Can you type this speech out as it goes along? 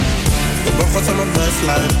both want my best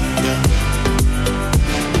life, yeah.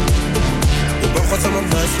 We both want my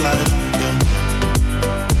best life, yeah.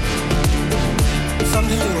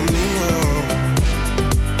 Someday you and me,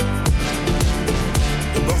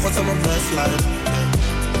 we both want my best life, yeah.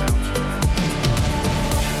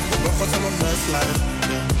 We both want my best life,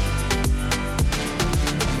 yeah.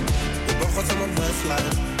 We both want my best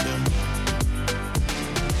life, yeah.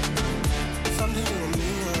 Someday you and me,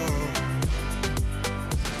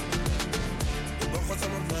 we both want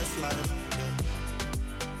my best life, yeah.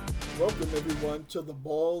 Welcome, everyone, to the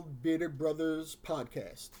Bald Bearded Brothers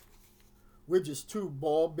podcast. We're just two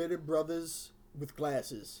bald-bearded brothers with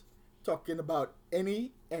glasses, talking about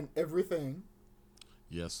any and everything.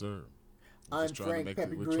 Yes, sir. I'm Frank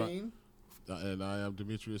Peppy Green. And I am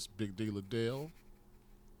Demetrius Big Dealer Dale.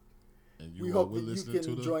 And We hope that you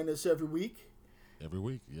can join us every week. Every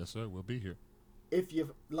week, yes, sir. We'll be here. If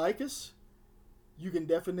you like us, you can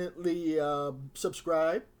definitely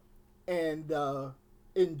subscribe and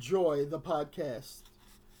enjoy the podcast.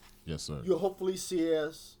 Yes, sir. You'll hopefully see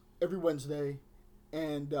us every Wednesday,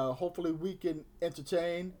 and hopefully we can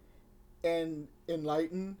entertain and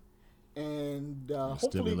enlighten, and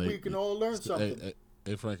hopefully we can all learn something.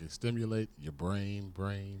 Hey, Frankie, stimulate your brain.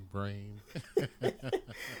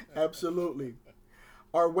 Absolutely.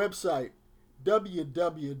 Our website,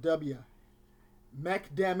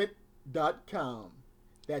 www.macdammit.com.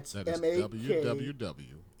 That's That is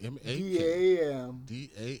MAKDAMMNIT.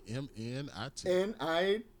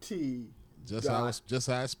 Just how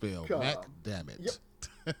I spell. Mac, damn it. Yep.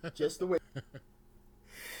 Just the way.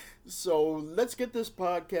 So let's get this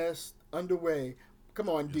podcast underway. Come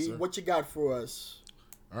on, Yes, D. sir. What you got for us?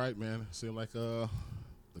 All right, man. Seems like the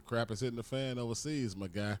crap is hitting the fan overseas, my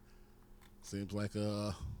guy. Seems like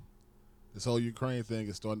this whole Ukraine thing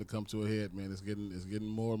is starting to come to a head, man. It's getting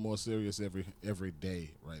more and more serious every day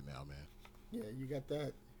right now, man. Yeah, you got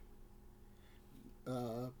that.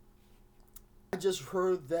 I just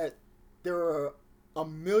heard that there are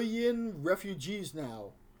 1 million refugees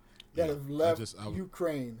now that have left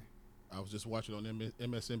Ukraine. I was just watching on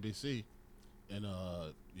MSNBC, and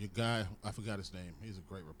your guy, I forgot his name. He's a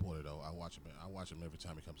great reporter, though. I watch him every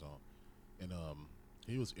time he comes on, and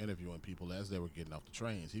he was interviewing people as they were getting off the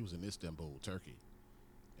trains. He was in Istanbul, Turkey,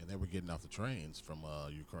 and they were getting off the trains from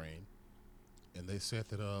Ukraine, and they said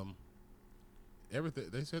that everything.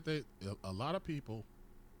 They said a lot of people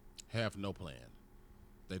have no plan.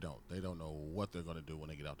 They don't know what they're going to do when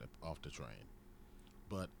they get off the train.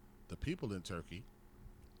 But the people in Turkey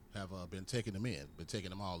have been taking them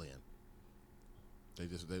all in.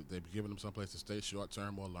 They've given them someplace to stay, short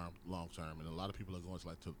term or long term, and a lot of people are going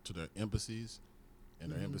to their embassies,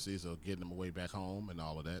 and their embassies are getting them away back home and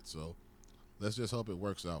all of that. So let's just hope it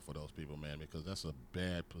works out for those people, man, because that's a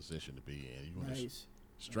bad position to be in. Nice.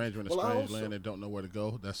 Stranger in a strange land and don't know where to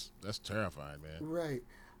go. That's terrifying, man. Right.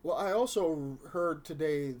 Well, I also heard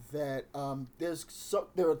today that there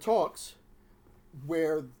are talks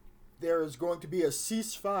where there is going to be a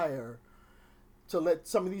ceasefire to let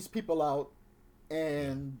some of these people out,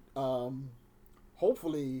 and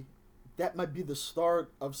hopefully that might be the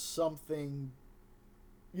start of something,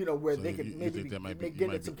 where So they could maybe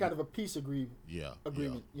get some kind of a peace agreement. Yeah.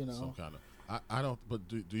 Some kind of. I don't. But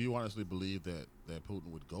do you honestly believe that Putin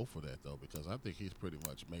would go for that though? Because I think he's pretty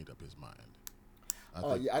much made up his mind.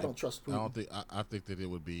 I don't trust Putin. I think that it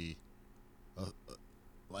would be,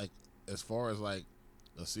 like as far as like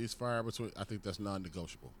a ceasefire between. I think that's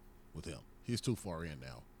non-negotiable with him. He's too far in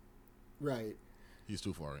now. Right. He's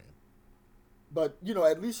too far in. But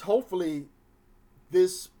at least hopefully,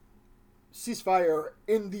 this ceasefire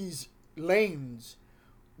in these lanes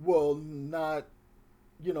will not,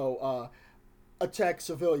 attack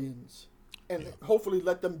civilians, and hopefully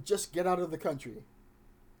let them just get out of the country.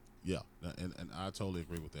 Yeah, and I totally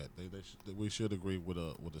agree with that. We should agree with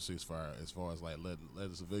a ceasefire as far as like let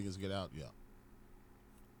the civilians get out. Yeah.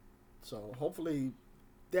 So hopefully,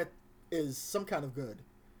 that is some kind of good.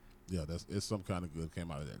 Yeah, it's some kind of good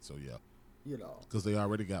came out of that. So yeah. Because they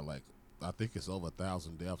already got I think it's over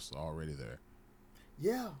 1,000 deaths already there.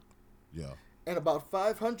 Yeah. Yeah. And about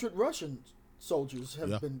 500 Russian soldiers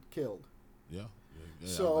have been killed. Yeah.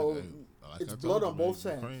 So it's blood on both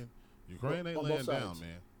sides. Ukraine ain't laying down,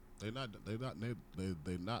 man. They're not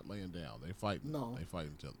laying down. They fighting. No. They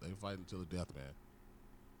fighting until the death, man.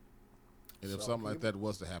 And if something like that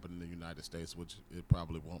was to happen in the United States, which it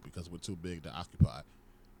probably won't because we're too big to occupy,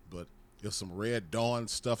 but if some Red Dawn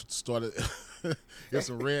stuff started, if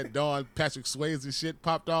some Red Dawn Patrick Swayze shit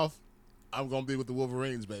popped off, I'm gonna be with the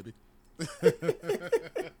Wolverines, baby.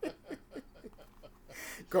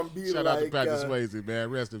 Gonna be Shout out to Patrick Swayze,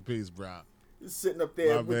 man. Rest in peace, bro. sitting up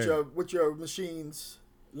there My man. with your machines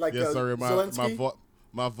like Yes, sir. Zelensky.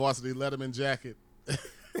 My varsity Letterman jacket.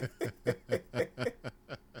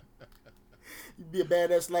 You'd be a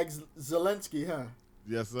badass like Zelensky, huh?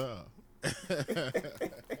 Yes, sir.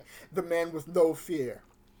 The man with no fear.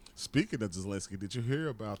 Speaking of Zelensky, did you hear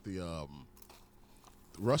about the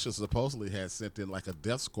Russia supposedly had sent in like a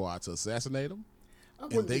death squad to assassinate him, I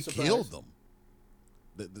and wouldn't they be surprised. killed them.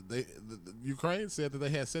 The Ukraine said that they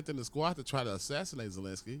had sent in a squad to try to assassinate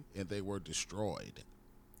Zelensky, and they were destroyed.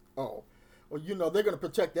 Oh, well, you know they're going to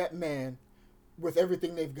protect that man with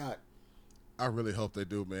everything they've got. I really hope they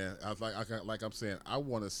do, man. Like I'm saying, I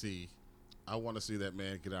want to see that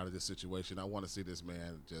man get out of this situation. I want to see this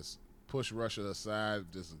man just push Russia aside,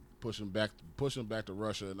 just push him back to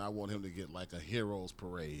Russia, and I want him to get like a hero's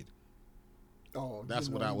parade. Oh, That's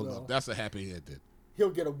you what know I he would will. love. That's a happy ending. He'll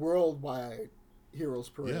get a worldwide heroes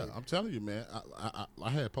parade. Yeah, I'm telling you, man. I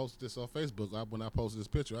had posted this on Facebook when I posted this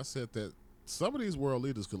picture. I said that some of these world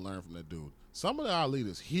leaders can learn from that dude. Some of our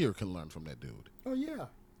leaders here can learn from that dude. Oh yeah,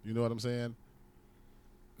 You know what I'm saying?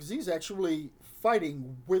 because he's actually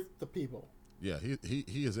fighting with the people. Yeah,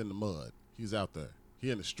 he is in the mud. He's out there. He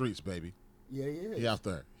in the streets, baby. Yeah, he is. He out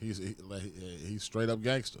there. He's straight up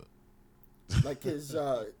gangster. Like his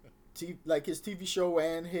like his TV show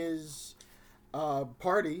and his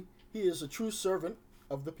party. He is a true servant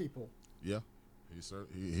of the people. Yeah,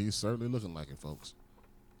 he's certainly looking like it, folks.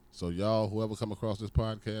 So y'all, whoever come across this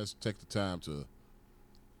podcast, take the time to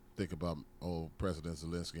think about old President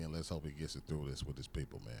Zelensky, and let's hope he gets it through this with his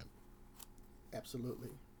people, man. Absolutely.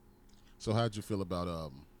 So how'd you feel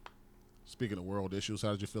about speaking of world issues?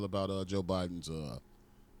 How did you feel about Joe Biden's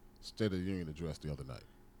State of the Union address the other night?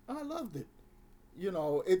 I loved it. You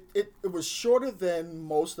know, it was shorter than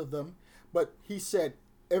most of them, but he said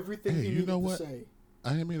everything Hey, he you needed know to what? say.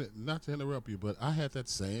 I didn't mean not to interrupt you, but I had that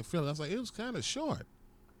same feeling. I was like, it was kind of short.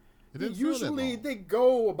 It didn't feel that Usually long. they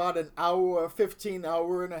go about an hour, 15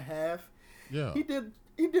 hour and a half. Yeah, He did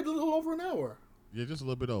a little over an hour, yeah, just a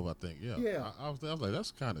little bit over, I think. Yeah, Yeah. I was like,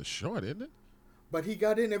 that's kind of short, isn't it? but he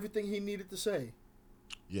got in everything he needed to say.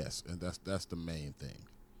 Yes, and that's the main thing.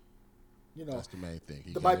 You know, That's the main thing.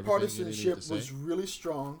 He the got everything he needed bipartisanship to was say. really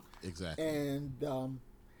strong, Exactly. and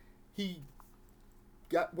he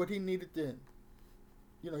got what he needed then.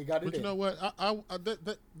 You know, he got it But you in. know what?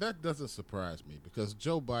 That doesn't surprise me because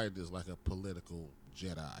Joe Biden is like a political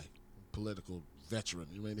Jedi, political veteran.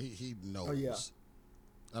 I mean, he knows. Oh, yeah.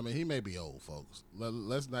 I mean, he may be old, folks.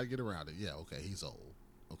 Let's not get around it. Yeah, okay, he's old.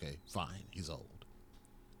 Okay, fine, he's old.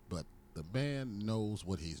 But the man knows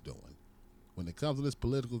what he's doing. When it comes to this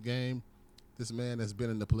political game, this man has been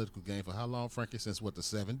in the political game for how long, Frankie? Since what, the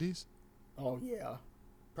 70s? Oh yeah,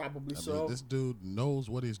 probably I so. mean, this dude knows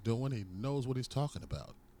what he's doing. He knows what he's talking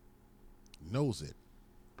about. Knows it.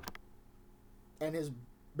 And has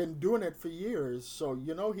been doing it for years, so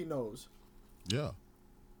you know he knows. Yeah.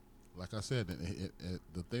 Like I said,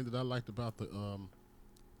 the thing that I liked about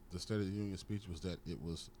the State of the Union speech was that it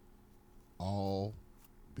was all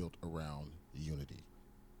built around unity.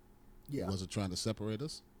 Yeah, He wasn't trying to separate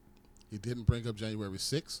us. He didn't bring up January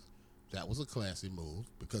 6th. That was a classy move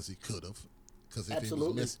because he could have. Because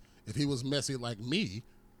Absolutely. if he was messy like me,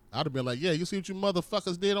 I'd have been like, yeah, you see what you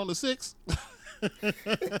motherfuckers did on the 6th?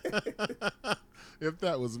 If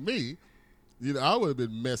that was me, you know, I would have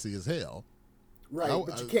been messy as hell. right.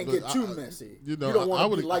 But you I- can't look, get too I- messy. you know, don't I want to be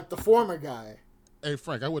would've- like the former guy. Hey,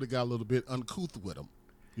 Frank, I would have got a little bit uncouth with him.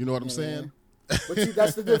 You know what I'm saying? But see,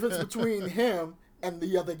 that's the difference between him and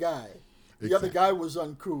the other guy. The other Exactly. guy was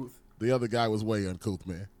uncouth. The other guy was way uncouth,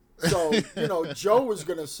 man. So, you know, Joe was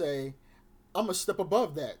going to say, I'm a step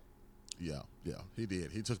above that. Yeah, he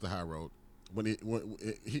did. He took the high road. And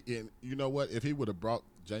you know what? If he would have brought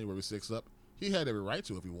January 6th up, he had every right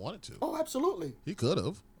to if he wanted to. Oh, absolutely. He could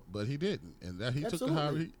have, but he didn't. And that he took the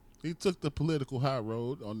Absolutely. he took the political high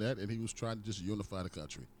road on that, and he was trying to just unify the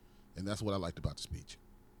country. And that's what I liked about the speech.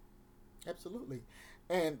 Absolutely.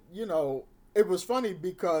 And, you know, it was funny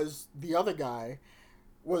because the other guy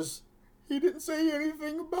he didn't say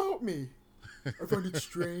anything about me. I find it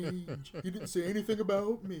strange. He didn't say anything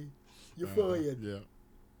about me. You're fired. Yeah.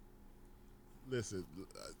 Listen,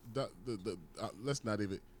 let's not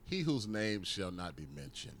even. He whose name shall not be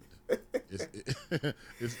mentioned. The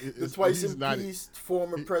twice he's not- impeached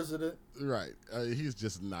former president. Right. He's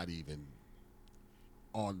just not even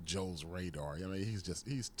on Joe's radar. I mean,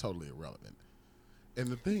 he's totally irrelevant. And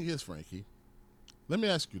the thing is, Frankie, let me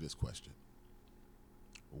ask you this question.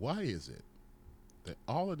 Why is it that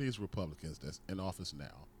all of these Republicans that's in office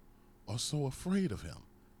now are so afraid of him?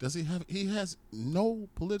 He has no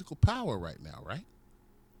political power right now, right?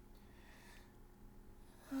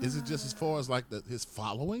 Is it just as far as like his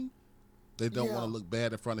following? They don't Yeah. want to look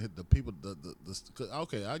bad in front of the people.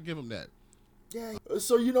 Okay, I'll give him that. Yeah.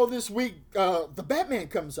 So this week the Batman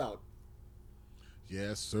comes out,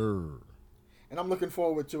 Yes, sir. and I'm looking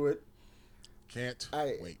forward to it. Can't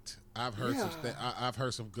I- wait. I've heard Yeah. I've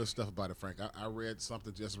heard some good stuff about it, Frank. I read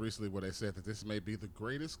something just recently where they said that this may be the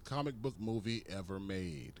greatest comic book movie ever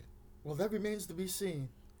made. Well, that remains to be seen,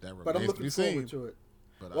 That but I'm remains to looking be forward seen. to it.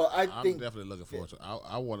 But Well, I'm I'm definitely looking forward to it.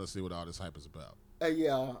 I want to see what all this hype is about.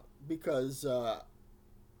 Yeah, because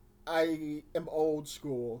I am old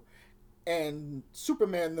school, and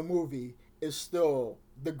Superman the movie is still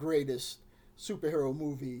the greatest superhero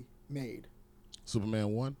movie made.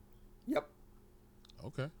 Superman 1? Yep,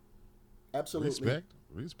 Okay. absolutely.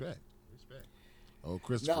 Respect. Oh,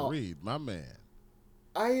 Christopher Now- Reed, my man.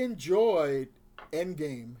 I enjoyed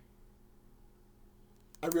Endgame.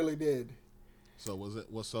 I really did. So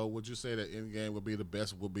so would you say that Endgame would be the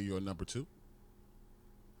best? Would be your number 2?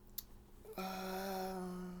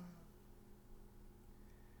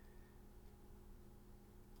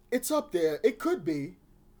 It's up there. It could be.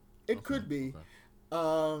 It Okay, could be.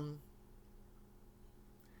 okay.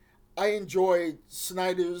 I enjoyed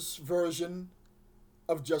Snyder's version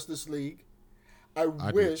of Justice League. I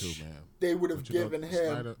did wish too, man. they would have But you know, given him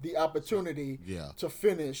Snyder- the opportunity Yeah. to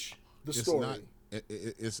finish the It's story. not.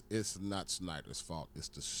 It's not Snyder's fault. It's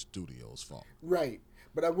the studio's fault. Right.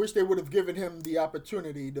 But I wish they would have given him the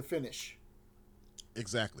opportunity to finish.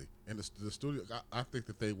 Exactly. And the studio, I think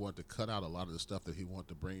that they want to cut out a lot of the stuff that he wanted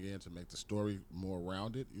to bring in to make the story more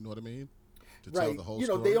rounded. You know what I mean? To tell Right. the whole You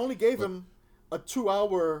know, story. they only gave But- him a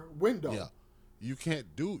 2-hour window. Yeah. You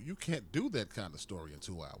can't do that kind of story in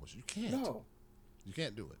 2 hours. You can't. No. You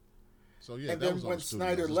can't do it. So yeah, And that then was on when the studios.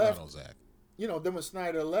 Snyder It's left- not on Zach. Then when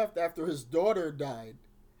Snyder left after his daughter died,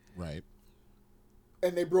 Right.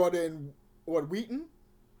 and they brought in, Wheaton?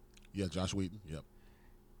 Yeah, Josh Whedon. Yep.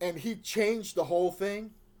 And he changed the whole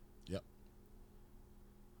thing. Yep.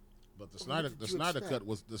 But the Well, what Snyder did you expect?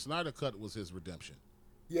 the Snyder cut was his redemption.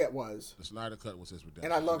 Yeah, it was. The Snyder cut was his redemption.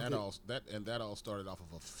 And I loved that it. All, that all started off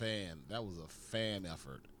of a fan. That was a fan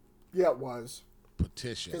effort Yeah, it was.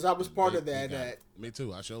 petition. 'Cause I was And part of they that, got it. Me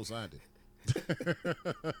too. I sure signed it.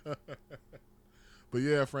 But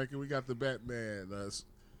yeah, Frankie, we got the Batman.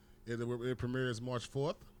 It premieres March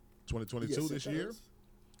 4th, 2022 Yes, this it year. does.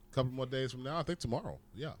 Couple more days from now. I think tomorrow.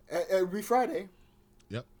 Yeah. Every Friday.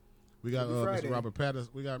 Yep. We got Every Friday. Mr. Robert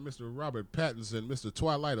Pattinson. We got Mr. Robert Pattinson, Mr.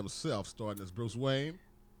 Twilight himself, starring as Bruce Wayne.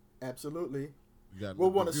 Absolutely. We got We'll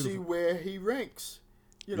the want to see beautiful- where he ranks.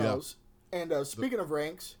 Yeah. And speaking of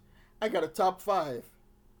ranks, I got a top 5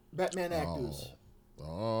 Batman actors.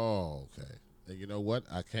 Oh, okay. And you know what?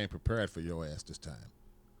 I came prepared for your ass this time.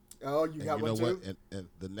 Oh, you And got you one know too? what? And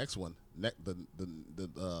the next one,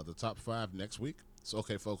 the top 5 next week. So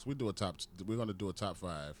okay, folks, we're going to do a top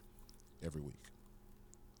 5 every week.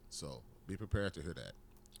 So be prepared to hear that.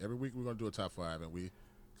 Every week we're going to do a top 5, and we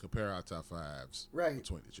compare our top 5s Right.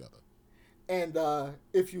 between each other. And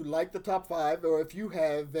if you like the top 5 or if you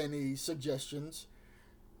have any suggestions,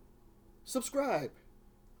 subscribe.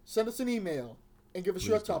 Send us an email and give us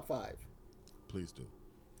your Please do. top 5. Please do.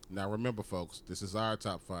 Now remember, folks, this is our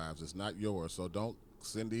top 5s. It's not yours, so don't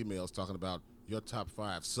send emails talking about your top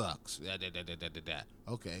 5 sucks.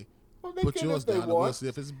 Okay. Well, they Put can yours if they down and we'll want. see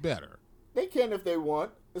if it's better. They can if they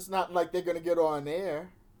want. It's not like they're going to get on air.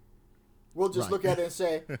 We'll just Right. look at it and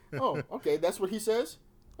say, oh, okay, that's what he says?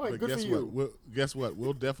 All right, But good guess for what? you. Guess what?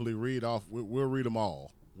 We'll definitely read off. We'll read them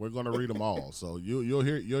all. We're going to read them all. So you'll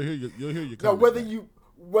hear your Now, comment whether back.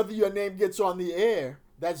 whether your name gets on the air,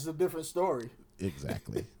 that's a different story.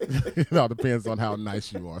 Exactly. It all depends on how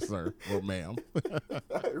nice you are, sir or ma'am.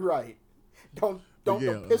 Right. Don't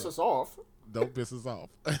yeah, piss us off. Don't piss us off.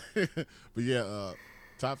 But yeah,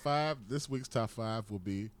 top 5. This week's top 5 will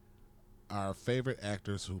be our favorite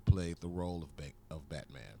actors who played the role of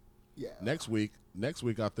Batman. Yeah. Next week, I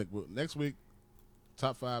think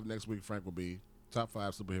top 5 next week, Frank, will be top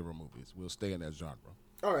 5 superhero movies. We'll stay in that genre.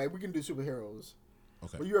 All right, we can do superheroes.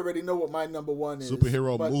 Okay. Well, you already know what my number 1 is.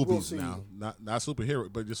 Superhero but we'll movies see. now, not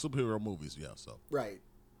superhero, but just superhero movies. Yeah. So Right.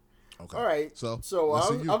 okay. All right. So I'll let's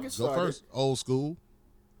see you. get started. Go first. Old school.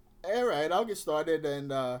 All right, I'll get started. And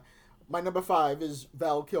my number 5 is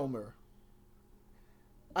Val Kilmer.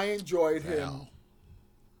 I enjoyed him. Val.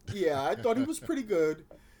 Yeah, I thought he was pretty good.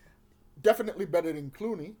 Definitely better than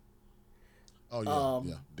Clooney. Oh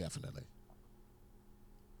yeah, yeah, definitely.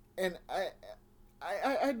 And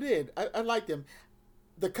I did. I liked him.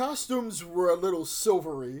 The costumes were a little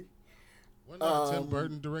silvery. Wasn't Tim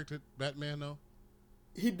Burton directed Batman though?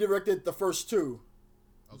 He directed the first 2.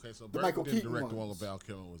 Okay, so The Burton Michael didn't Keaton direct the one ones. where Val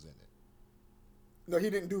Kilmer was in it. No, he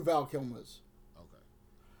didn't do Val Kilmer's.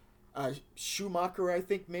 Okay. Schumacher, I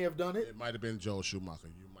think, may have done it. It might have been Joel Schumacher.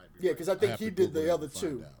 You might be. Yeah, right. because I think have he to did Google the it other to find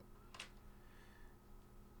two. out.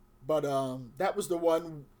 But that was the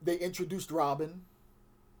one they introduced Robin,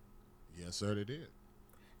 Yes, sir, they did.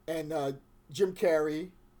 and Jim Carrey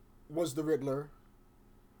was the Riddler,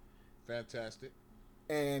 Fantastic.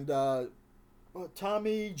 and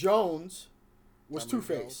Tommy Jones was Tommy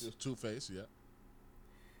Two-Face. Jones was Two-Face, yeah.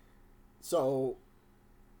 So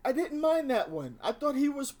I didn't mind that one. I thought he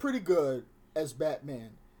was pretty good as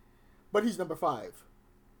Batman. But he's number 5.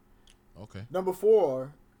 Okay. Number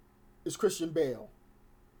 4 is Christian Bale.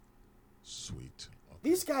 Sweet. Okay.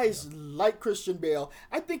 These guys like Christian Bale.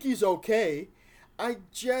 I think he's okay.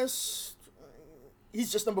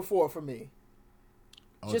 He's just number 4 for me.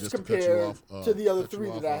 Oh, just to cut you compared off, to the other cut you 3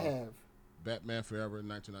 off, that I have. Batman Forever in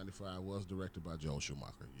 1995 was directed by Joel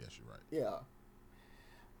Schumacher. Yes, you're right. Yeah.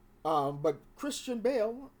 But Christian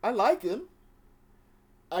Bale, I like him.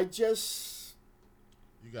 I just,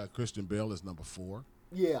 You got Christian Bale as number 4.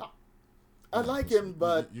 yeah. I You gotta like put him, some-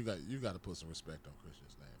 but you got to put some respect on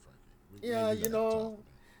Christian's name, Frankie. yeah, we you gotta have a know, talk, man.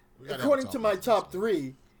 We gotta have a according talk to my about top this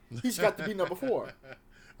 3, he's got to be number 4. stuff.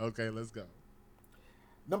 Okay, let's go.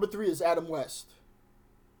 Number 3 is Adam West.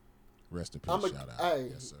 Rest in peace. Shout out.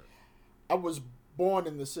 Yes, sir. I was born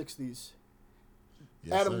in the 60s.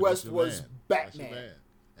 Yes, Adam sir, West that's your was man. That's your Batman. man.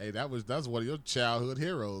 Hey, that's one of your childhood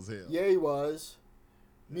heroes here. Yeah, he was.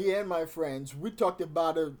 Me and my friends, we talked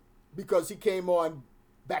about it because he came on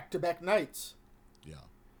back-to-back nights. Yeah.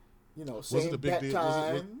 You know, Was it same a big bat deal?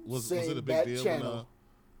 time, Was it same a big bat deal channel.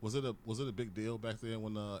 was it a big deal back then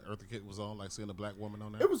when Eartha Kitt was on, like seeing a black woman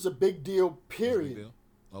on there? It was a big deal, It was a big period. deal?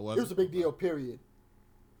 Oh, was It was a big deal, period.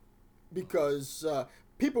 Because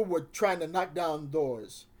people were trying to knock down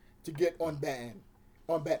doors to get on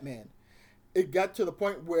Batman. It got to the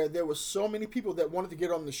point where there were so many people that wanted to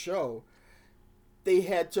get on the show, they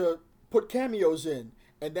had to put cameos in.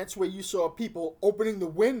 And that's where you saw people opening the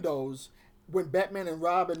windows when Batman and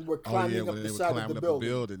Robin were climbing up the side of the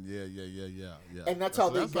building. Yeah. And that's how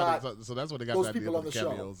they got So that's what they got those that deal people on with the the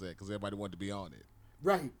show. cameos at, because everybody wanted to be on it.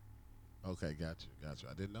 Right. Okay, got you.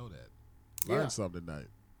 I didn't know that. Yeah. Learned something tonight.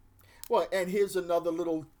 Well, and here's another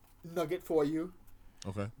little nugget for you.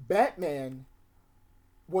 Okay. Batman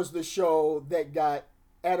was the show that got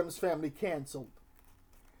Addams Family canceled.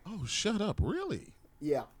 Oh, shut up! Really?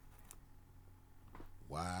 Yeah.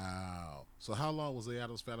 Wow. So how long was the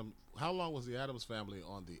Addams Family? How long was the Addams Family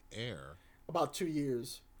on the air? About 2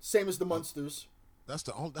 years. Same as the Munsters. That's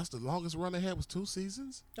the longest run they had was 2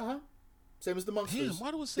 seasons. Uh-huh. Same as the Munsters. Damn,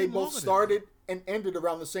 why do it They seem both longer than started and ended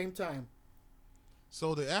around the same time.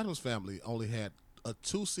 So the Addams Family only had a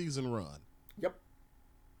 2-season run. Yep.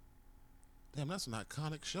 Damn, that's an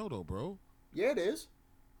iconic show though, bro. Yeah, it is.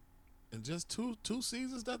 And just two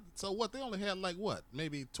seasons. So what? They only had like what?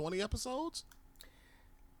 Maybe 20 episodes.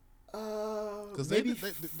 Maybe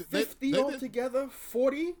 50 altogether.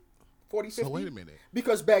 40, 50. So wait a minute.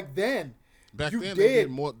 Because back then, Back you then did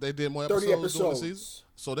they did more 30 episodes during the season. episodes.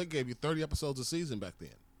 So they gave you 30 episodes a season back then.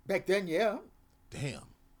 Back then, yeah. Damn.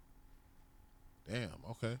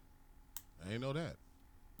 Okay. I didn't know that.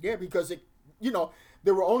 Yeah, because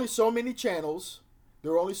there were only so many channels.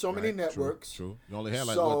 There were only so many Right, networks. True. You only had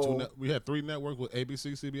like So- what, we had 3 networks with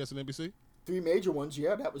ABC, CBS, and NBC. 3 major ones.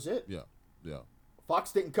 Yeah, that was it. Yeah.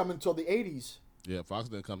 Fox didn't come until the 80s. Yeah, Fox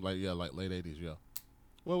didn't come like late 80s, yeah.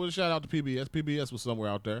 Well, with a shout out to PBS. PBS was somewhere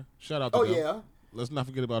out there. Shout out to Oh, them. yeah. Let's not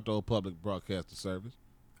forget about the old public broadcasting service.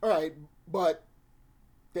 All right, but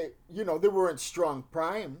they were in strong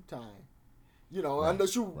prime time. Right,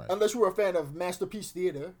 Unless you were a fan of Masterpiece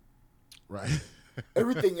Theater, Right.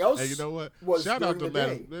 Everything else. Hey, you know what? Was Shout out to during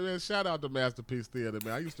the day. man, shout out to Masterpiece Theater,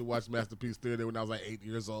 man. I used to watch Masterpiece Theater when I was like 8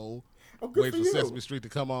 years old. Oh, good Wait for for you. Sesame Street to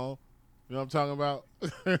come on. You know what I'm talking about?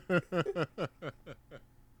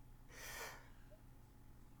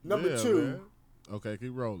 Number Yeah, 2, man. Okay,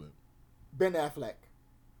 keep rolling. Ben Affleck.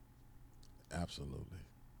 Absolutely.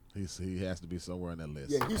 He has to be somewhere on that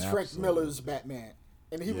list. Yeah, he's Frank Miller's Batman,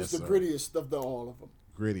 and he was Yes, the sir. grittiest of all of them.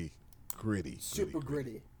 Gritty. Super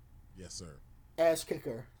gritty. Yes, sir. Ass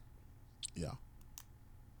kicker. Yeah.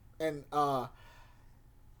 And I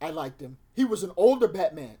liked him. He was an older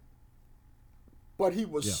Batman, but he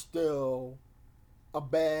was Yeah. still a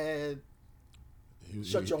bad.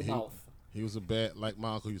 Shut your mouth. He was a bad, like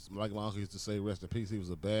my uncle used to say, rest in peace. He was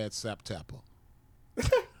a bad sap tapper.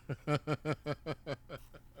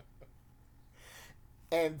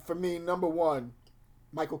 And for me, number 1,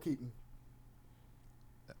 Michael Keaton.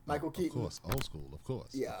 Michael Of Keaton. course, old school. Of course.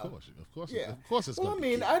 Yeah. Of course. Yeah. Of course, it's Well, I gonna be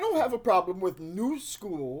mean, Keaton. I don't have a problem with new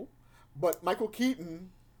school, but Michael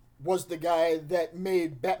Keaton was the guy that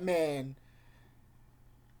made Batman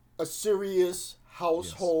a serious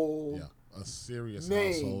household Yeah, a serious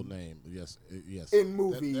name household name. Yes, yes. in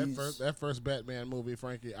movies. That first Batman movie,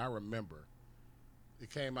 Frankie, I remember. It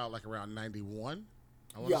came out like around 91,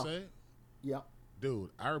 I want to Yeah. say. Yeah. Dude,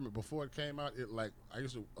 I remember before it came out, I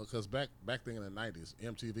used to, because back then in the 90s,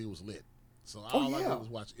 MTV was lit. So all I did was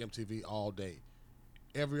watch MTV all day.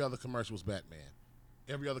 Every other commercial was Batman.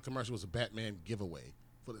 Every other commercial was a Batman giveaway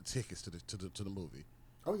for the tickets to the movie.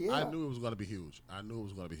 Oh yeah. I knew it was going to be huge. When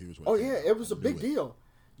Oh it came yeah, out. it was I a knew big it. deal.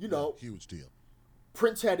 You know, Huge deal.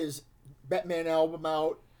 Prince had his Batman album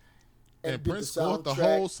out And did Prince the bought the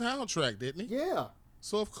soundtrack. whole soundtrack, didn't he? Yeah.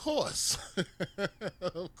 So of course,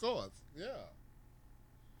 of course, yeah,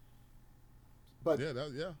 But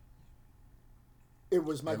yeah. it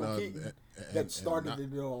was Michael And, Keaton and that started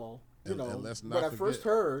it all. You and know, let's when not I first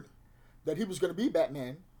forget- heard that he was going to be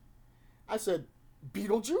Batman, I said,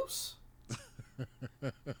 Beetlejuice?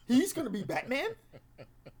 He's going to be Batman?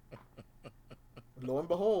 Lo and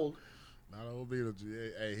behold, Not old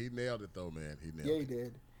Beetlejuice. Hey, he nailed it though, man. He nailed yeah, he it.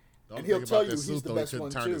 did. The And only he'll thing tell about you that he's suit, the though, best he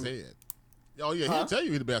couldn't one, turn his too. head. Oh yeah, Huh? he'll tell you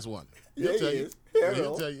he's the best one. Yeah, He'll he tell you. is. Yeah,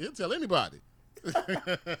 He'll tell you. He'll tell anybody.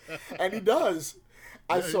 And he does.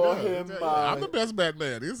 I Yeah, he saw does. He'll him. tell you, I'm the best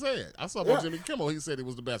Batman. He said it. I saw him Yeah. on Jimmy Kimmel. He said he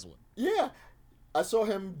was the best one. Yeah. I saw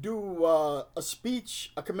him do a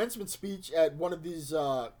speech, a commencement speech at one of these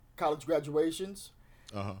college graduations.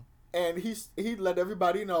 Uh-huh. And he let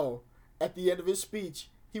everybody know at the end of his speech,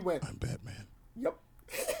 he went, I'm Batman. yep.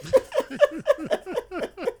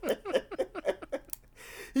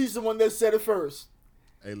 He's the one that said it first.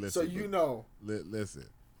 Hey, listen. So you know. Listen,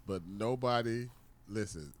 but nobody.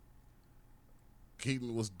 Listen.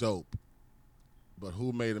 Keaton was dope, but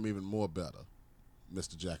who made him even more better?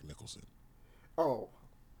 Mr. Jack Nicholson. Oh,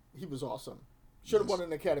 he was awesome. Should have Yes. won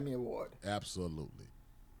an Academy Award. Absolutely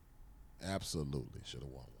should have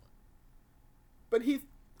won one. But Heath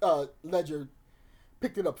Ledger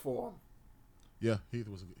picked it up for him. Yeah, Heath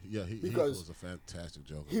was. Yeah, Heath Because was a fantastic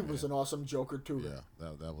Joker. He man. was an awesome Joker too. Yeah,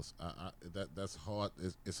 that was. That's hard.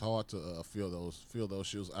 It's hard to fill those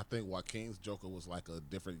shoes. I think Joaquin's Joker was like a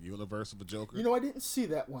different universe of a Joker. You know, I didn't see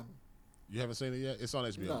that one. You haven't seen it yet? It's on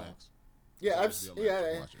HBO No. Max. Yeah, It's on HBO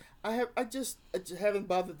Max. Watch it. I have. I just haven't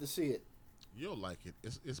bothered to see it. You'll like it.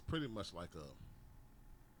 It's pretty much like a.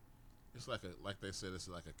 It's like they said. It's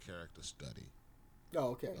like a character study Oh,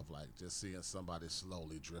 okay. of like just seeing somebody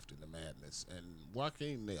slowly drift into madness, and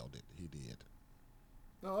Joaquin nailed it. He did.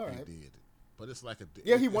 Oh, all right. He did. But it's like a.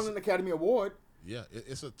 Yeah, he it's- won an Academy Award. Yeah,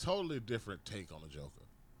 it's a totally different take on the Joker.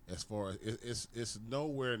 As far as it's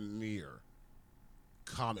nowhere near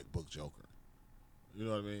comic book Joker. You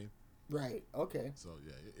know what I mean? Right. Okay. So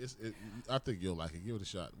yeah, I think you'll like it. Give it a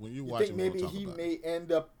shot. When you You watch think it, we'll maybe talk he about may it.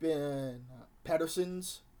 end up in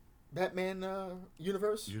Patterson's Batman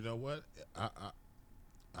universe? You know what?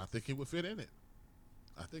 I think he would fit in it.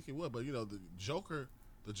 I think he would. But you know, the Joker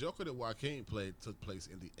that Joaquin played took place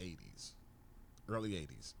in the '80s, early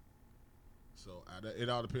 '80s. So it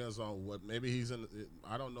all depends on what. Maybe he's in.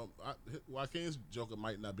 I don't know. Joaquin's Joker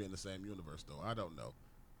might not be in the same universe though. I don't know.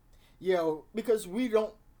 Yeah, because we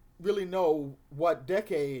don't really know what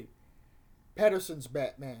decade Patterson's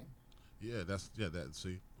Batman. Yeah, that.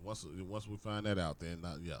 See, once we find that out, then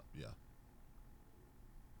yeah.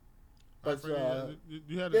 But All right, Freddie,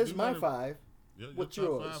 you had there's you my had a- 5. Your What's top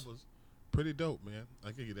yours? 5 was pretty dope, man.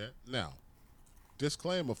 I give you that. Now,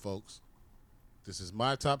 disclaimer, folks. This is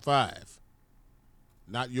my top 5,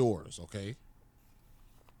 not yours. Okay.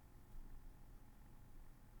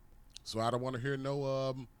 So I don't want to hear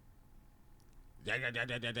no da.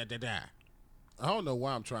 I don't know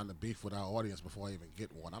why I'm trying to beef with our audience before I even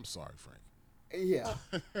get one. I'm sorry, Frank. Yeah.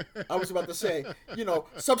 I was about to say,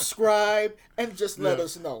 subscribe and just let Yeah.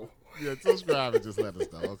 us know. Yeah, subscribe and just let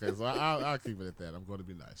us know. Okay, so I'll keep it at that. I'm going to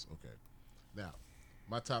be nice. Okay. Now,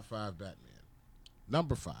 my top 5 Batman.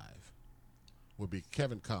 Number 5 would be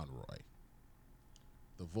Kevin Conroy,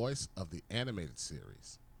 the voice of the animated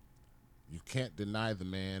series. You can't deny the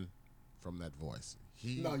man from that voice.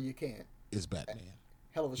 He No, you can't. is Batman.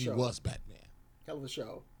 Hell of a He show. was Batman. Hell of a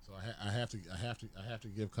show. So I have to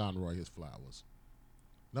give Conroy his flowers.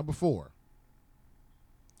 Number 4,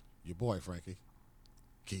 your boy Frankie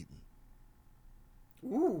Keaton.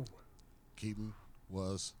 Ooh. Keaton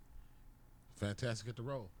was fantastic at the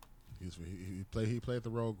role. He played the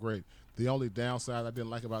role great. The only downside I didn't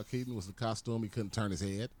like about Keaton was the costume. He couldn't turn his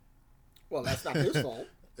head. Well, that's not his fault.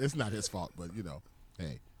 It's not his fault, but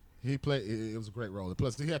hey, he played. It was a great role.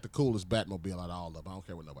 Plus, he had the coolest Batmobile out of all of them. I don't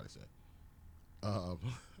care what nobody said.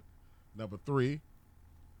 Number 3,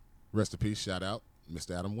 rest in peace. Shout out,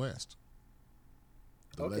 Mr. Adam West.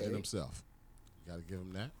 the legend Okay. himself. Got to give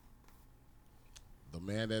him that. The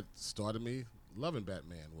man that started me loving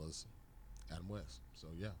Batman was Adam West. So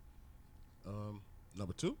yeah.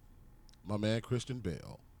 Number 2, my man Christian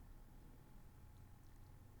Bale.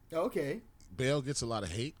 Okay. Bale gets a lot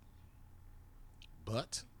of hate,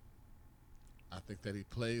 but I think that he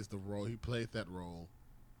plays the role. He played that role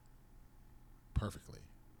perfectly.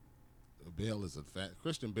 Bale is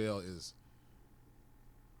Christian Bale is.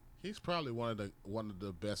 He's probably one of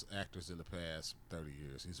the best actors in the past 30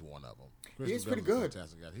 years. He's one of them. Christian He's pretty Bale is a good.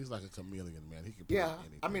 fantastic guy. He's like a chameleon, man. He can play Yeah.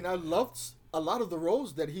 anything. I mean, I man. loved a lot of the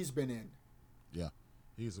roles that he's been in. Yeah,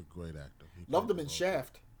 he's a great actor. He Loved played him in the role.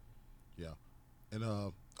 Shaft. Yeah,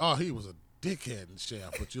 and he was a dickhead in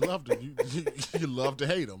Shaft, but you loved him. You love to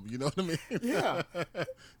hate him. You know what I mean? Yeah.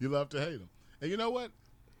 You love to hate him. And you know what?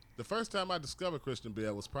 The first time I discovered Christian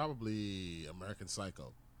Bale was probably American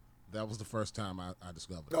Psycho. That was the first time I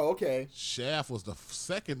discovered it. Oh, okay. Shaft was the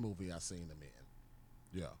second movie I seen him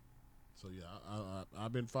in. Yeah. So yeah,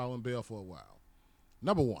 I've been following Bale for a while.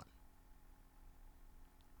 Number 1.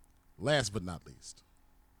 Last but not least,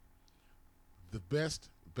 the best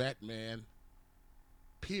Batman,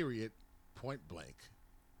 period, point blank.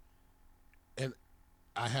 And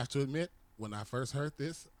I have to admit, when I first heard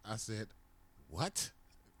this, I said, what?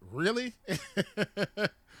 Really?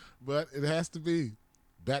 But it has to be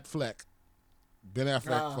Batfleck. Ben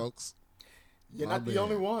Affleck, folks. You're My not the man.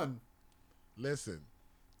 only one. Listen,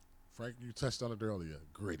 Frank, you touched on it earlier.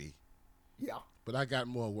 Gritty. Yeah. But I got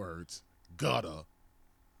more words. Gutter.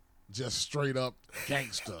 Just straight up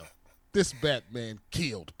gangster. This Batman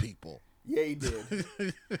killed people. Yeah, he did.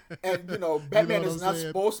 And, Batman what is I'm not saying?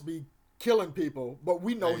 supposed to be killing people, but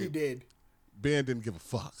we know Hey. he did. Ben didn't give a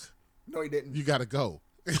fuck. No, he didn't. You got to go.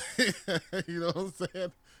 You know what I'm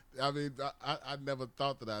saying? I mean, I never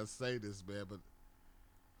thought that I'd say this, man, but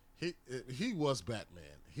he was Batman.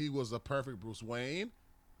 He was a perfect Bruce Wayne.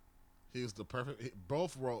 He was the perfect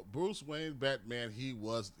both role. Bruce Wayne, Batman. He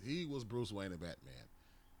was Bruce Wayne and Batman.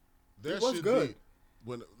 There was should good.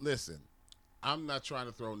 be listen. I'm not trying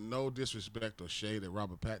to throw no disrespect or shade at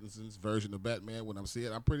Robert Pattinson's version of Batman when I'm seeing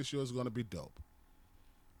it. I'm pretty sure it's going to be dope.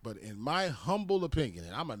 But in my humble opinion,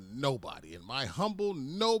 and I'm a nobody, in my humble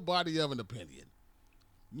nobody of an opinion,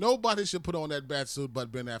 nobody should put on that bat suit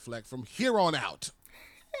but Ben Affleck from here on out.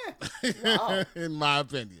 Wow. In my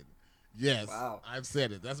opinion. Yes. Wow. I've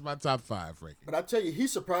said it. That's my top 5, Frankie. But I tell you, he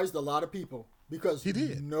surprised a lot of people because He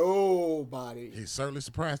did. nobody He certainly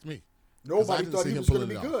surprised me. thought didn't see he him was going to pulling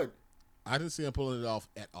be it off. good. I didn't see him pulling it off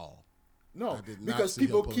at all. No, I did not because see him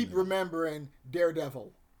people pulling keep it off. remembering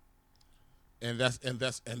Daredevil. And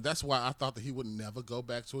that's why I thought that he would never go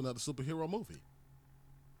back to another superhero movie.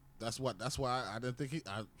 That's why I didn't think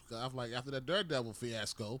I was like, after that Daredevil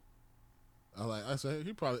fiasco, I was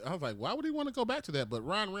like, why would he want to go back to that? But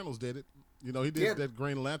Ryan Reynolds did it. He did Yeah. that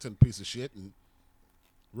Green Lantern piece of shit and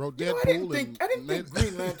wrote You know, Deadpool. I didn't think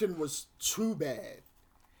Green Lantern was too bad.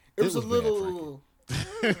 It was a was bad, little.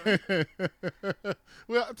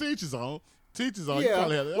 Well, teach his own. Teach his own. Yeah, You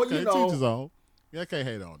probably have, well, okay, you know- teach his own. Yeah, I can't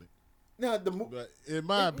hate on it. Now But in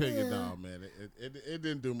my opinion, yeah. no, man, it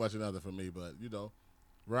didn't do much another for me. But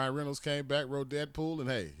Ryan Reynolds came back, wrote Deadpool, and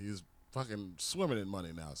hey, he's fucking swimming in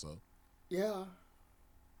money now. So yeah,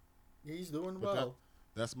 he's doing but well.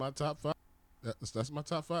 that's my top 5. That's my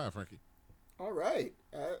top 5, Frankie. All right,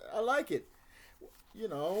 I like it.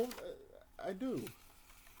 I do.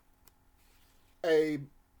 I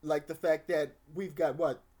like the fact that we've got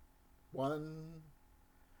what 1,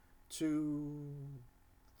 2,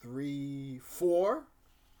 3, 4.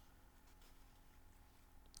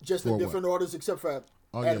 Just in For what? different orders, except for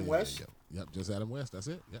Adam West. Yeah. Yep, just Adam West. That's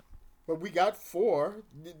it. Yep. But we got 4.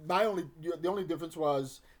 The only difference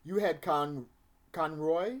was you had Conway.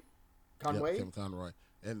 Yep, Kim Conroy.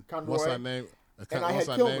 And Conroy. what's her name? And I Once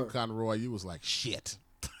had I Kilmer. named Conroy, you was like, shit.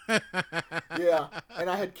 Yeah, and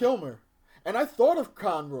I had Kilmer, and I thought of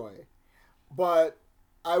Conroy, but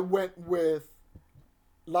I went with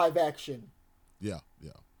live action. Yeah.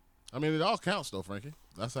 I mean, it all counts, though, Frankie.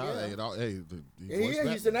 That's how Yeah. it all. Hey,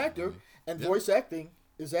 He's an actor, and Yep. voice acting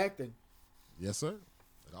is acting. Yes, sir.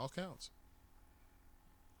 It all counts.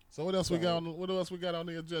 So what else we got? What else we got on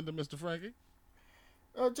the agenda, Mr. Frankie?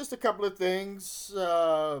 Just a couple of things.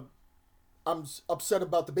 I'm upset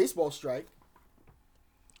about the baseball strike.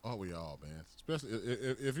 Oh, we all, man. Especially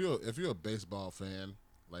if you're a baseball fan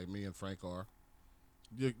like me and Frank are,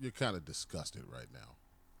 you're kind of disgusted right now.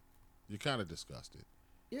 You're kind of disgusted,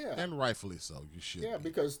 Yeah, and rightfully so. You should. yeah, be.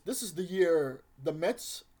 because this is the year the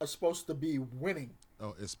Mets are supposed to be winning.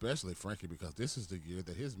 Oh, especially Frankie, because this is the year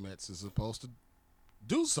that his Mets is supposed to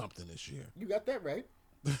do something this year. You got that right.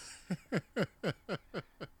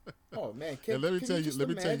 Oh man, And let me tell you, just let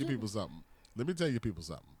me tell you imagine? people something. Let me tell you people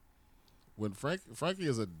something. When Frankie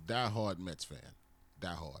is a diehard Mets fan,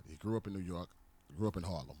 diehard. He grew up in New York, grew up in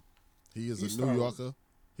Harlem. He is East a New Harlem. Yorker.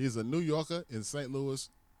 He's a New Yorker in St. Louis,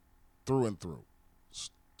 through and through,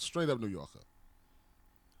 straight up New Yorker.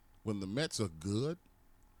 When the Mets are good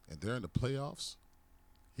and they're in the playoffs,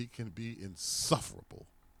 he can be insufferable.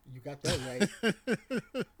 You got that right.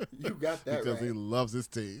 You got that Because he right. loves his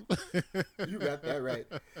team. You got that right.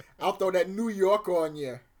 I'll throw that New York on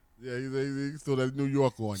you. Yeah, he threw that New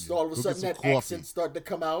York on you. So all of a Go sudden get that some coffee. accent start to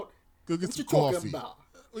come out. Go get What some you talking coffee.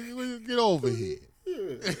 about? Get over here.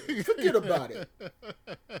 Yeah, forget about it.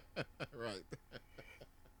 Right.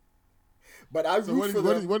 But I So root for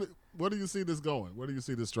them. what do you see this going? Where do you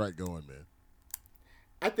see this strike going, man?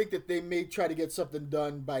 I think that they may try to get something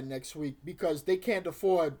done by next week because they can't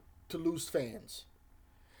afford to lose fans.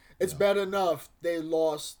 It's bad enough they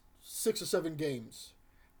lost 6 or 7 games.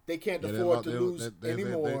 They can't afford to lose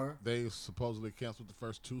anymore. They supposedly canceled the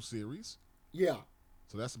first 2 series, Yeah.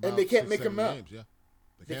 so that's about they can't 6, make 7 them up. games. Yeah,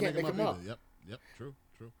 They can't make them up. either. Yep. True.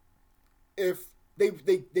 If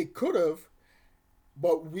they could have,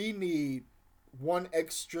 but we need one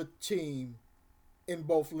extra team in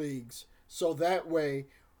both leagues, so that way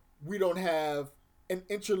we don't have an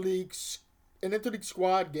interleague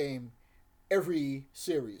squad game every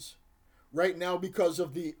series. Right now, because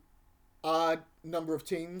of the odd number of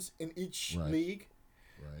teams in each Right. league,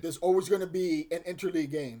 Right. there's always going to be an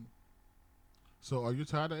interleague game. So, are you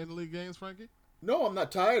tired of interleague games, Frankie? No, I'm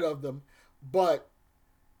not tired of them, but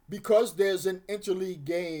because there's an interleague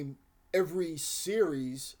game every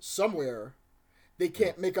series somewhere, they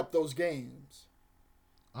can't make up those games.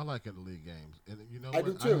 I like interleague games, and you know I what?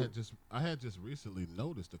 do too. I had just recently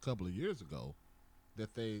noticed a couple of years ago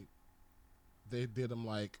that they did them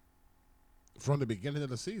like from the beginning of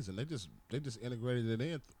the season. They just integrated it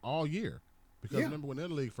in all year. Because Yeah. remember when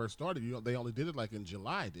interleague first started, they only did it like in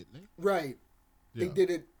July, didn't they? Right. They Yeah. did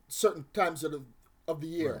it certain times of the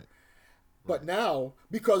year. Right. But now,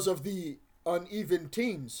 because of the uneven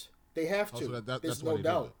teams, they have Oh, to. so There's that's no why they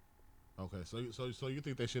doubt. do it. Okay, so you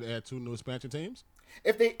think they should add 2 new expansion teams?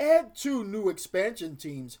 If they add 2 new expansion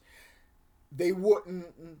teams, they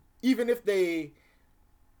wouldn't, even if they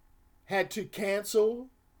had to cancel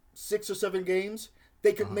 6 or 7 games,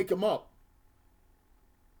 they could make them up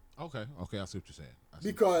Okay, I see what you're saying.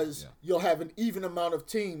 because yeah. you'll have an even amount of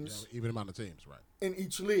teams Even amount of teams, right? in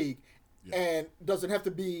each league, Yeah. and doesn't have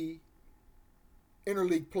to be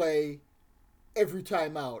interleague play every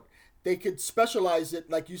time out. They could specialize it,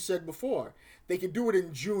 like you said before. They could do it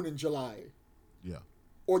in June and July, Yeah.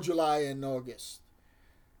 or July and August,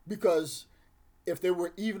 because if there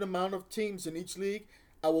were even amount of teams in each league,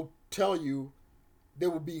 I will tell you, there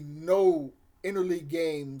will be no interleague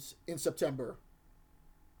games in September.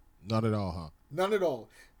 Not at all, huh? None at all.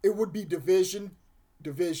 It would be division.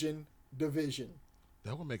 That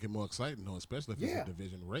would make it more exciting, though, especially if Yeah. it's a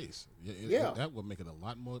division race. Yeah. That would make it a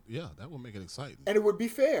lot more. Yeah, that would make it exciting. And it would be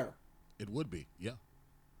fair. It would be. Yeah.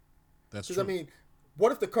 That's Because, true. I mean,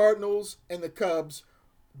 what if the Cardinals and the Cubs,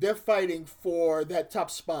 they're fighting for that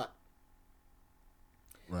top spot?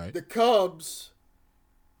 right. The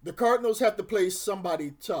Cardinals have to play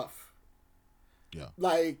somebody tough. Yeah.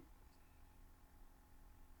 Like,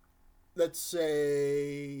 let's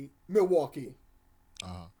say Milwaukee.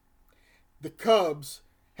 Uh-huh. The Cubs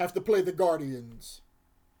have to play the Guardians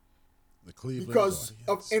The Cleveland because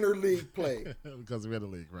of Guardians. interleague play. Because of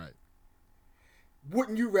interleague, right?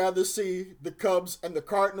 Wouldn't you rather see the Cubs and the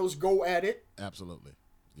Cardinals go at it? Absolutely.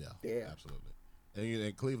 Yeah. Yeah. Absolutely.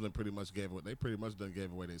 And Cleveland pretty much gave away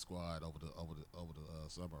their squad over the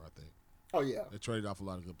summer. I think Oh, yeah. they traded off a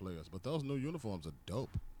lot of good players, but those new uniforms are dope.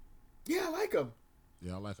 Yeah, I like them.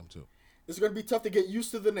 Yeah, I like them too. It's going to be tough to get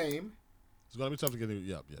used to the name It's gonna be tough to get.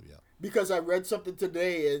 Yep. because I read something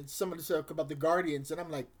today and somebody said about the Guardians, and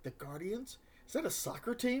I'm like, the Guardians? Is that a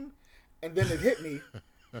soccer team? And then it hit me.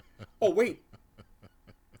 Oh, wait.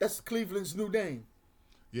 That's Cleveland's new name.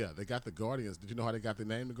 Yeah, they got the Guardians. Did you know how they got the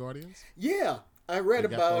name, the Guardians? Yeah, I read They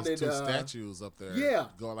got about those it. 2 statues up there. yeah,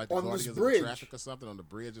 going like the on this Guardians of bridge. the traffic or something on the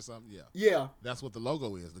bridge or something. Yeah, Yeah, that's what the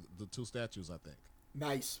logo is. The 2 statues, I think.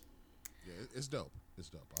 nice. Yeah, it's dope. It's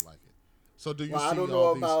dope. I like it. So do you Well, see I don't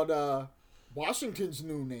all know these? about Washington's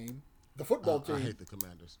new name, the football team. I hate the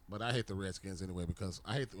Commanders, but I hate the Redskins anyway because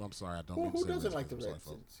I hate. I'm sorry, I don't. Well, mean to who say doesn't like the Redskins. I'm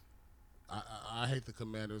sorry, Redskins? folks. I hate the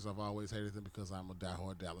Commanders. I've always hated them because I'm a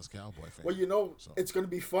diehard Dallas Cowboy fan. Well, you know, So- it's going to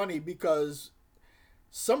be funny because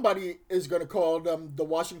somebody is going to call them the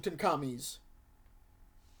Washington Commies.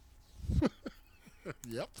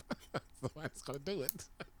 Yep, somebody's gonna do it.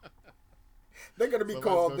 They're going to be Somebody's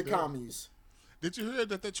called gonna the do it. commies. Did you hear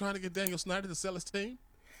that they're trying to get Daniel Snyder to sell his team?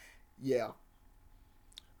 Yeah.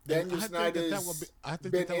 And Daniel Snyder's I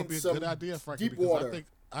think been that would in be a some good idea, Frankie. deep Because water.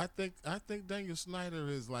 I think Daniel Snyder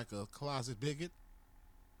is like a closet bigot.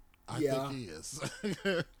 I Yeah. think he is.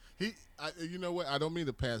 You know what? I don't mean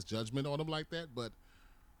to pass judgment on him like that, but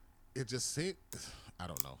it just seems. I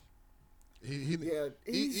don't know. Yeah,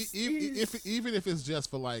 Even if it's just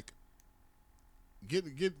for like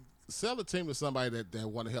sell the team to somebody that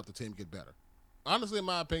want to help the team get better. Honestly, in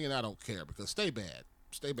my opinion, I don't care because stay bad,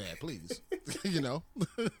 please. You know,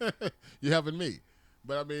 you're helping me,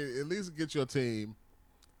 but I mean, at least get your team,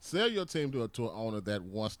 sell your team to an owner that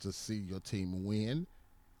wants to see your team win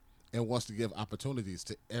and wants to give opportunities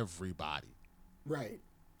to everybody. Right.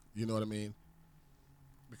 You know what I mean?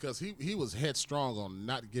 Because he was headstrong on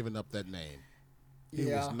not giving up that name. He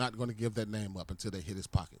Yeah. was not going to give that name up until they hit his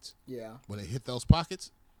pockets. Yeah. When they hit those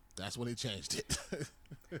pockets, that's when he changed it.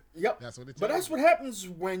 Yep. That's what it But that's changed. what happens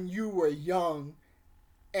when you were young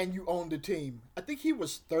and you owned a team. I think he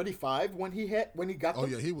was 35 when he got Oh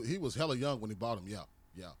them. yeah, he was hella young when he bought him. Yeah.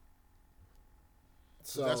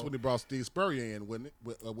 So That's when he brought Steve Spurrier in, with him,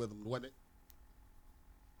 wasn't it?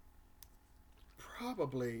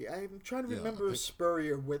 probably. I'm trying to Yeah, I remember think-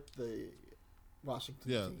 Spurrier with the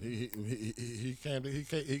Washington Yeah, team.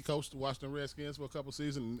 he coached the Washington Redskins for a couple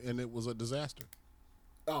seasons, and it was a disaster.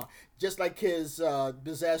 Just like his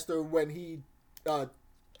disaster when he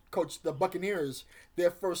coached the Buccaneers their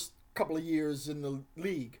first couple of years in the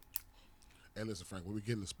league. And listen, Frank, when we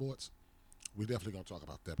get into sports, we're definitely going to talk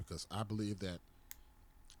about that because I believe that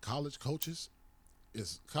college coaches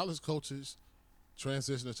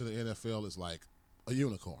transitioning to the NFL is like a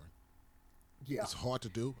unicorn. Yeah. It's hard to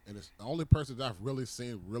do, and it's the only person that I've really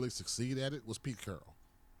seen really succeed at it was Pete Carroll.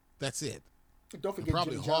 That's it. Don't And forget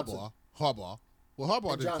probably Jimmy Johnson. Harbaugh. Well,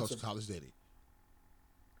 Harbaugh And didn't Johnson. coach college, did he?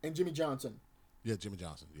 And Jimmy Johnson. Yeah, Jimmy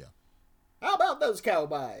Johnson. Yeah. How about those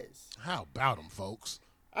Cowboys? How about him, folks?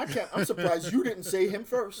 I'm surprised you didn't say him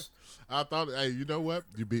first. I thought, hey, you know what?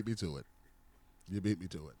 You beat me to it.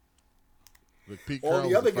 But Pete All Carroll the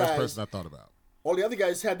was other the first guys- person I thought about. All the other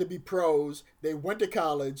guys had to be pros. They went to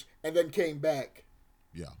college and then came back.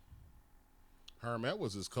 Yeah. Herm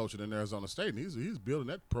Edwards is coaching in Arizona State, and he's building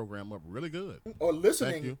that program up really good. Or Thank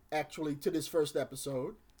listening, you. actually, to this first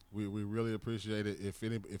episode. We really appreciate it. If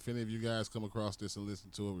any of you guys come across this and listen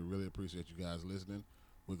to it, we really appreciate you guys listening.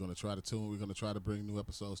 We're gonna try to tune. We're gonna try to bring new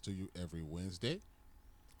episodes to you every Wednesday.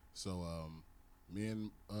 So me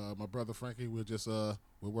and my brother Frankie, we're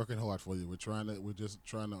working hard for you. We're just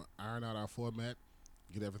trying to iron out our format,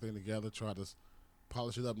 get everything together, try to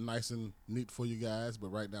polish it up nice and neat for you guys. But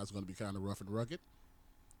right now it's going to be kind of rough and rugged.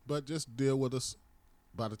 But just deal with us.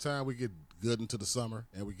 By the time we get good into the summer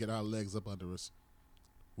and we get our legs up under us,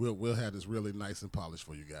 we'll have this really nice and polished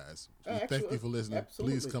for you guys. We thank you for listening.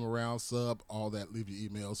 Absolutely. Please come around, sub, all that. Leave your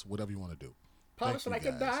emails, whatever you want to do. Polished Thank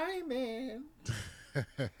like you, a guys. diamond.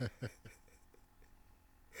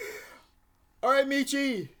 All right,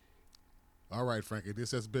 Michi. All right, Frankie.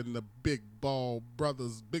 This has been the Big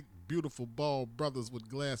Beautiful Ball Brothers with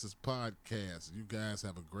Glasses podcast. You guys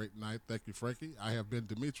have a great night. Thank you, Frankie. I have been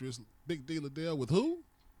Demetrius Big D Liddell with who?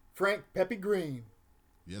 Frank Peppy Green.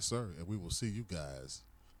 Yes, sir. And we will see you guys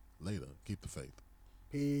later. Keep the faith.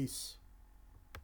 Peace.